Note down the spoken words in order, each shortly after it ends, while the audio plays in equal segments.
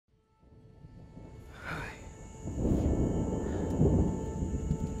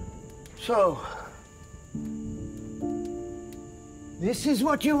So, this is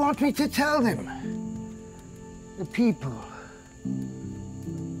what you want me to tell them? The people,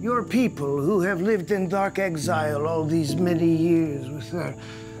 your people who have lived in dark exile all these many years with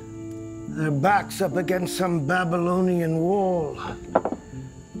their backs up against some Babylonian wall.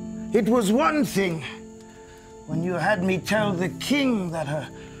 It was one thing when you had me tell the king that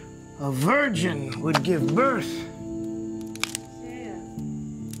a virgin would give birth.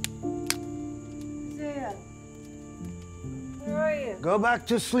 Go back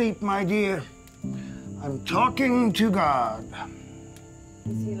to sleep, my dear. I'm talking to God.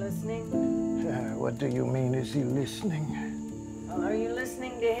 Is he listening? What do you mean, is he listening? Well, are you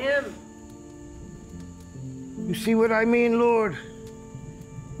listening to him? You see what I mean, Lord?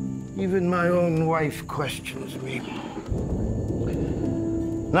 Even my own wife questions me.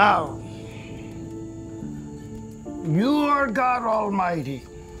 Now, you are God Almighty.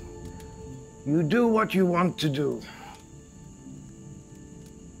 You do what you want to do.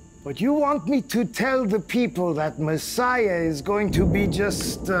 But you want me to tell the people that Messiah is going to be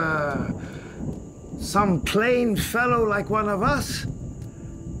just some plain fellow like one of us?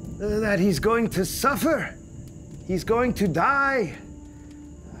 That he's going to suffer? He's going to die?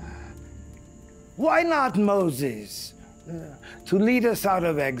 Why not Moses? To lead us out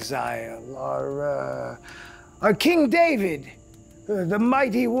of exile? Or King David, the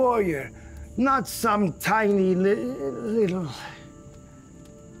mighty warrior? Not some tiny little...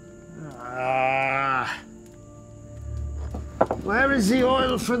 Where is the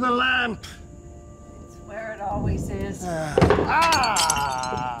oil for the lamp? It's where it always is.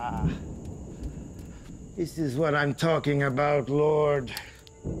 This is what I'm talking about, Lord.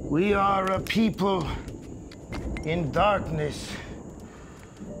 We are a people in darkness,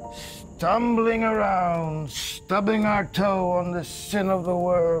 stumbling around, stubbing our toe on the sin of the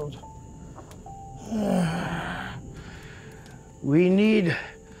world. We need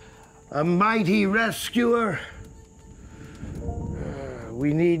a mighty rescuer.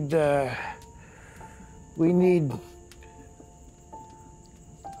 We need a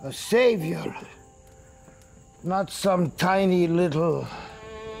savior, not some tiny little...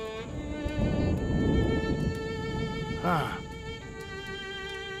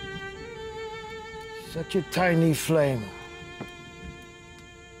 Such a tiny flame.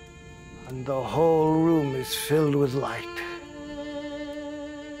 And the whole room is filled with light.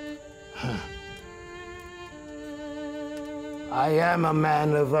 I am a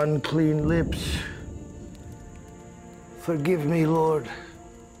man of unclean lips. Forgive me, Lord.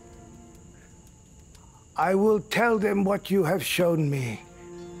 I will tell them what you have shown me,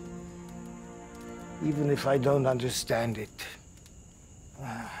 even if I don't understand it.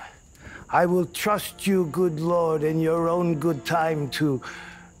 I will trust you, good Lord, in your own good time to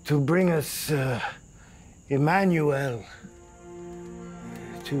bring us Emmanuel,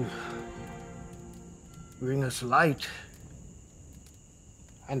 to bring us light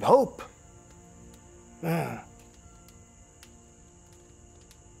and hope.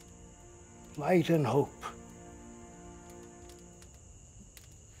 Light and hope.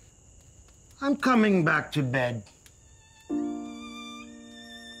 I'm coming back to bed.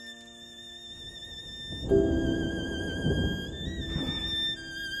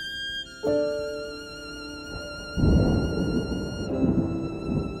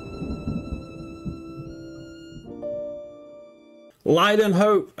 Light and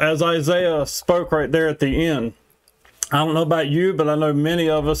hope, as Isaiah spoke right there at the end. I don't know about you, but I know many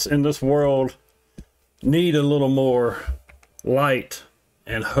of us in this world need a little more light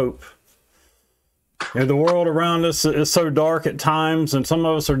and hope. You know, the world around us is so dark at times, and some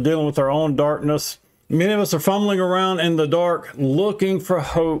of us are dealing with our own darkness. Many of us are fumbling around in the dark looking for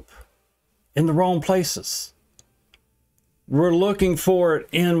hope in the wrong places. We're looking for it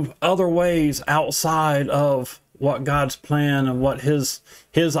in other ways outside of what God's plan and what his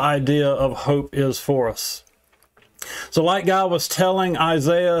idea of hope is for us. So like God was telling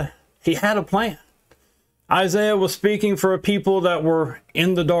Isaiah, he had a plan. Isaiah was speaking for a people that were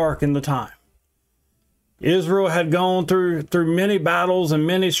in the dark in the time. Israel had gone through many battles and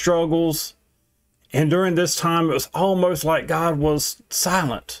many struggles. And during this time, it was almost like God was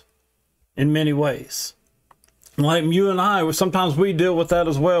silent in many ways. Like you and I, sometimes we deal with that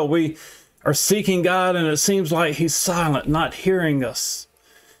as well. We are seeking God and it seems like he's silent, not hearing us.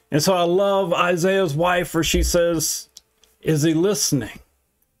 And so I love Isaiah's wife where she says, is he listening?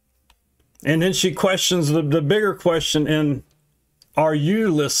 And then she questions the bigger question in, are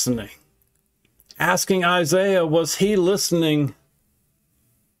you listening? Asking Isaiah, was he listening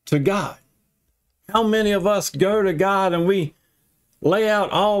to God? How many of us go to God and we lay out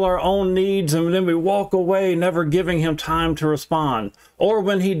all our own needs, and then we walk away never giving him time to respond. Or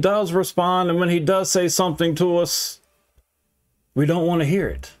when he does respond and when he does say something to us, we don't want to hear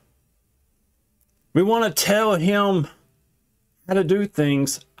it. We want to tell him how to do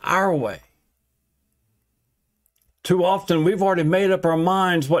things our way. Too often we've already made up our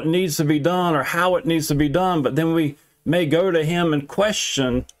minds what needs to be done or how it needs to be done, but then we may go to him and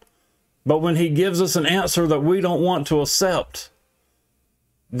question, but when he gives us an answer that we don't want to accept,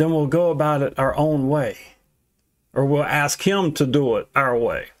 then we'll go about it our own way, or we'll ask him to do it our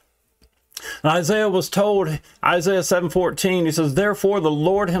way. And Isaiah was told, Isaiah 7:14, he says, therefore the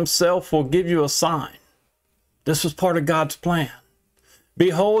Lord himself will give you a sign. This was part of God's plan.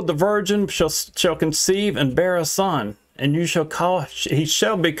 Behold, the virgin shall conceive and bear a son, and he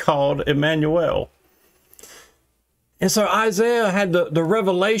shall be called Emmanuel. And so Isaiah had the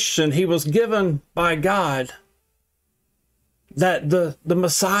revelation, he was given by God, that the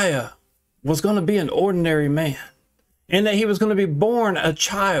Messiah was going to be an ordinary man, and that he was going to be born a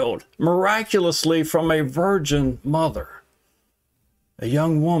child miraculously from a virgin mother, a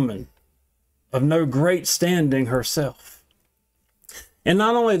young woman of no great standing herself. And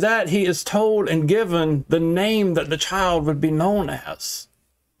not only that, he is told and given the name that the child would be known as,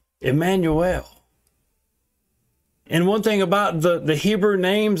 Emmanuel. And one thing about the Hebrew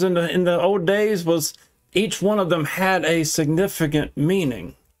names in the old days was each one of them had a significant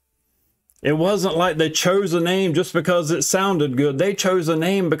meaning. It wasn't like they chose a name just because it sounded good. They chose a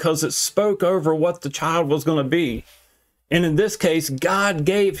name because it spoke over what the child was going to be. And in this case, God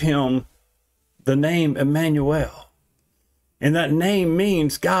gave him the name Emmanuel. And that name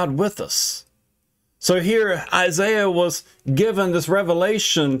means God with us. So here Isaiah was given this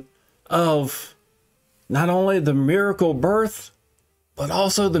revelation of not only the miracle birth, but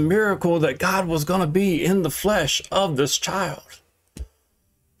also the miracle that God was going to be in the flesh of this child.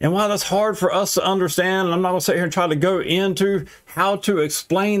 And while that's hard for us to understand, and I'm not going to sit here and try to go into how to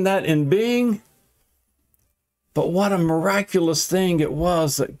explain that in being, but what a miraculous thing it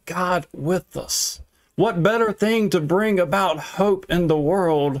was that God with us. What better thing to bring about hope in the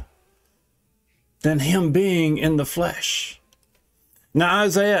world than him being in the flesh? Now,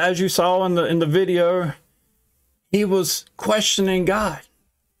 Isaiah, as you saw in the video, he was questioning God.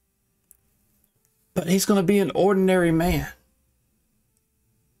 But he's going to be an ordinary man.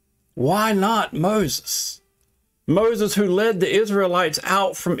 Why not Moses? Moses, who led the Israelites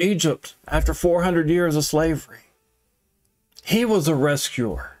out from Egypt after 400 years of slavery. He was a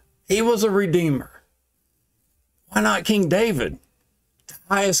rescuer. He was a redeemer. Why not King David, the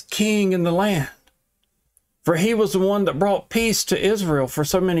highest king in the land? For he was the one that brought peace to Israel for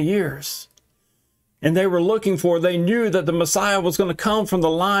so many years. And they were looking for, they knew that the Messiah was going to come from the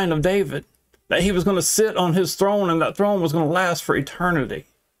line of David, that he was going to sit on his throne, and that throne was going to last for eternity.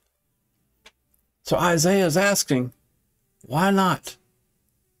 So Isaiah is asking, why not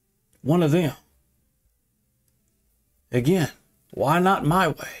one of them? Again, why not my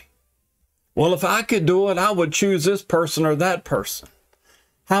way? Well, if I could do it, I would choose this person or that person.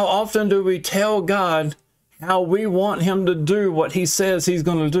 How often do we tell God how we want him to do what he says he's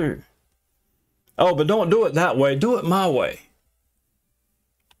going to do? Oh, but don't do it that way. Do it my way.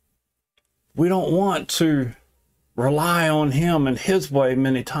 We don't want to rely on him and his way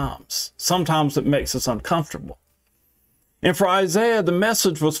many times. Sometimes it makes us uncomfortable. And for Isaiah, the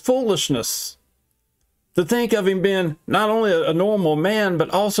message was foolishness. To think of him being not only a normal man, but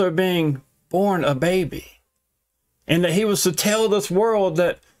also being born a baby. And that he was to tell this world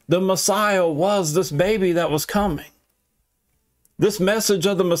that the Messiah was this baby that was coming. This message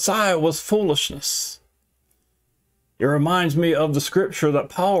of the Messiah was foolishness. It reminds me of the scripture that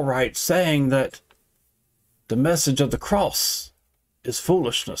Paul writes saying that the message of the cross is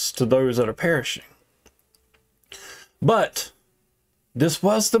foolishness to those that are perishing. But this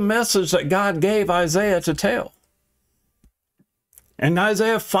was the message that God gave Isaiah to tell. And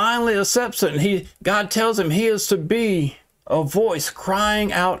Isaiah finally accepts it, and God tells him he is to be a voice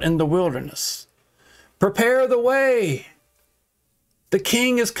crying out in the wilderness. Prepare the way. The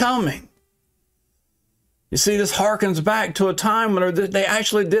king is coming. You see, this harkens back to a time when they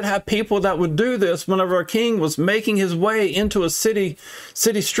actually did have people that would do this whenever a king was making his way into a city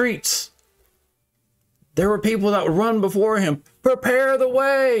streets. There were people that would run before him. Prepare the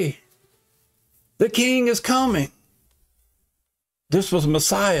way. The king is coming. This was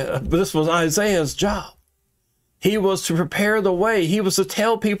Messiah. This was Isaiah's job. He was to prepare the way. He was to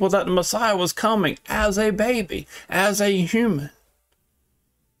tell people that the Messiah was coming as a baby, as a human.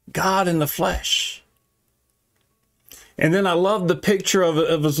 God in the flesh. And then I love the picture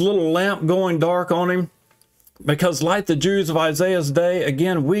of his little lamp going dark on him. Because like the Jews of Isaiah's day,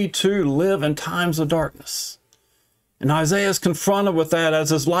 again, we too live in times of darkness. And Isaiah is confronted with that as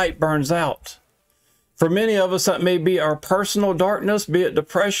his light burns out. For many of us, that may be our personal darkness, be it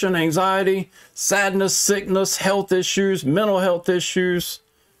depression, anxiety, sadness, sickness, health issues, mental health issues,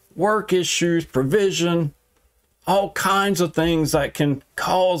 work issues, provision, all kinds of things that can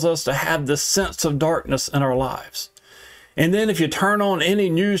cause us to have this sense of darkness in our lives. And then if you turn on any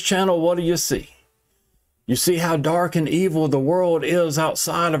news channel, what do you see? You see how dark and evil the world is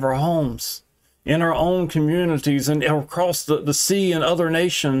outside of our homes, in our own communities, and across the sea and other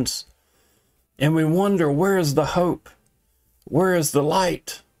nations. And we wonder, where is the hope? Where is the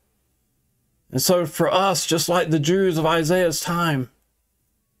light? And so for us, just like the Jews of Isaiah's time,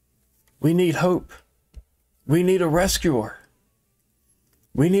 we need hope. We need a rescuer.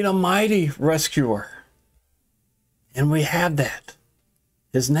 We need a mighty rescuer. And we have that.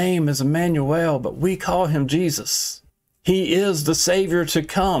 His name is Emmanuel, but we call him Jesus. He is the Savior to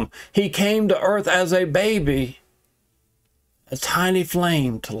come. He came to earth as a baby, a tiny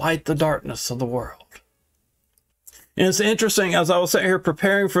flame to light the darkness of the world. And it's interesting, as I was sitting here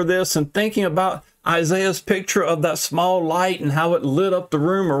preparing for this and thinking about Isaiah's picture of that small light and how it lit up the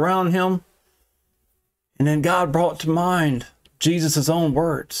room around him. And then God brought to mind Jesus' own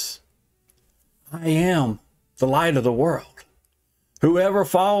words. I am the light of the world. Whoever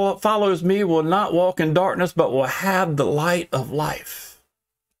follows me will not walk in darkness, but will have the light of life.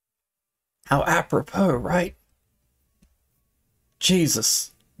 How apropos, right?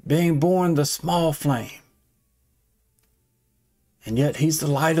 Jesus being born the small flame. And yet he's the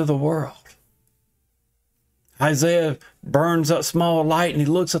light of the world. Isaiah burns that small light and he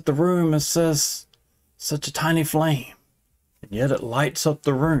looks at the room and says, such a tiny flame, and yet it lights up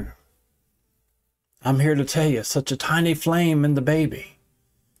the room. I'm here to tell you, such a tiny flame in the baby,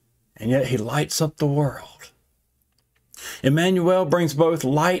 and yet he lights up the world. Emmanuel brings both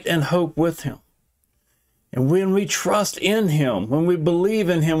light and hope with him. And when we trust in him, when we believe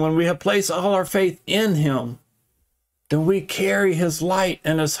in him, when we have placed all our faith in him, then we carry his light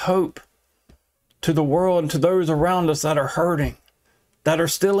and his hope to the world and to those around us that are hurting, that are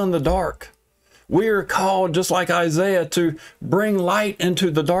still in the dark. We are called, just like Isaiah, to bring light into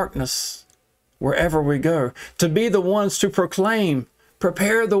the darkness wherever we go, to be the ones to proclaim,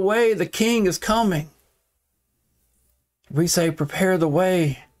 prepare the way, the King is coming. We say, prepare the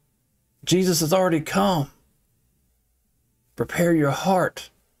way. Jesus has already come. Prepare your heart,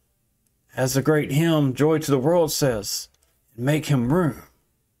 as the great hymn, Joy to the World, says, and make him room.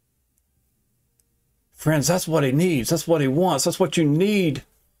 Friends, that's what he needs. That's what he wants. That's what you need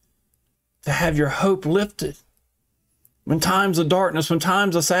to have your hope lifted. When times of darkness, when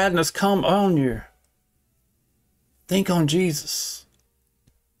times of sadness come on you, think on Jesus.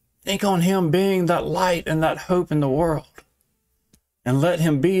 Think on him being that light and that hope in the world. And let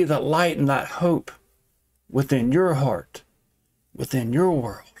him be that light and that hope within your heart, within your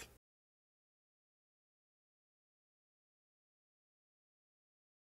world.